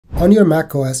On your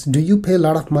macOS, do you pay a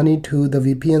lot of money to the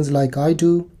VPNs like I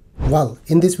do? Well,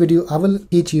 in this video, I will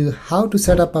teach you how to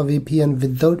set up a VPN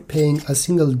without paying a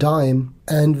single dime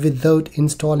and without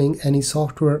installing any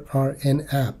software or an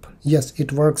app. Yes,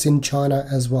 it works in China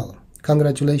as well.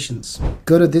 Congratulations.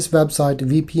 Go to this website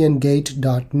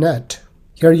vpngate.net.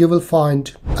 Here you will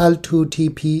find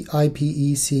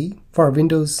𝒊𝒅𝒂𝒔 for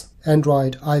Windows,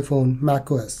 Android, iPhone,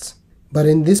 macOS. But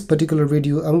in this particular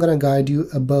video, I'm going to guide you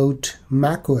about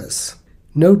macOS.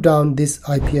 Note down this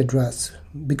IP address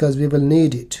because we will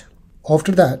need it.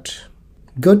 After that,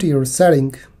 go to your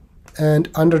setting and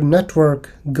under network,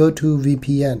 go to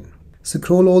VPN.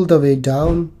 Scroll all the way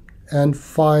down and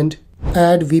find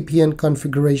add VPN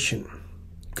configuration.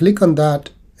 Click on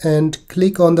that and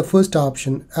click on the first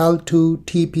option,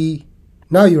 𝒊𝒂𝒂𝒔.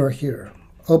 Now you are here.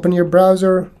 Open your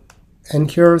browser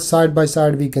and here side by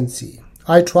side we can see.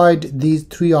 I tried these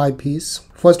three IPs.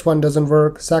 First one doesn't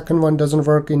work, second one doesn't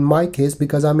work in my case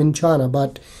because I'm in China,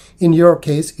 but in your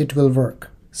case it will work.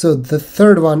 So the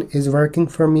third one is working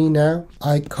for me now.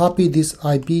 I copy this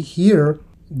IP here,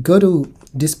 go to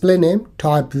display name,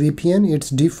 type VPN, its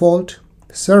default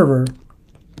server,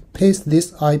 paste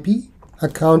this IP,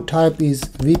 account type is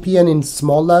VPN in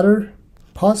small letter,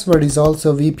 password is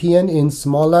also VPN in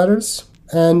small letters,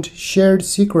 and shared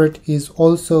secret is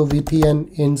also VPN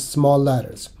in small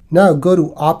letters. Now go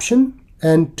to option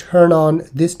and turn on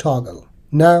this toggle.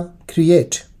 Now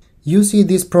create. You see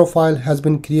this profile has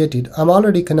been created. I'm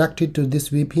already connected to this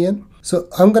VPN. So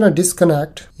I'm gonna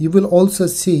disconnect. You will also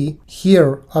see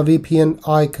here a VPN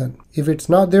icon. If it's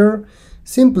not there,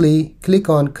 simply click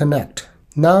on connect.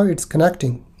 Now it's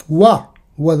connecting. Wow,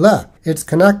 voila, it's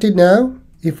connected now.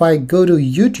 If I go to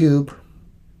YouTube,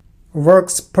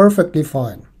 works perfectly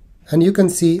fine. And you can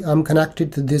see I'm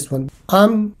connected to this one.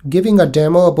 I'm giving a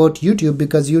demo about YouTube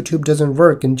because YouTube doesn't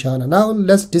work in China. Now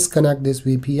let's disconnect this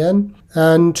VPN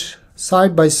and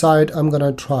side by side I'm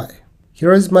gonna try.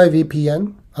 Here is my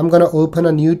VPN. I'm gonna open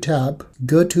a new tab,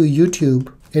 go to YouTube.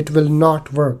 It will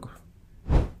not work.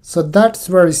 So that's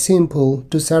very simple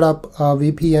to set up a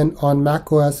VPN on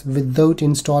macOS without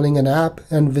installing an app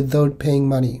and without paying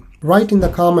money. Write in the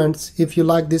comments if you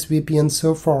like this VPN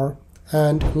so far,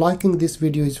 and liking this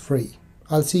video is free.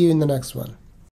 I'll see you in the next one.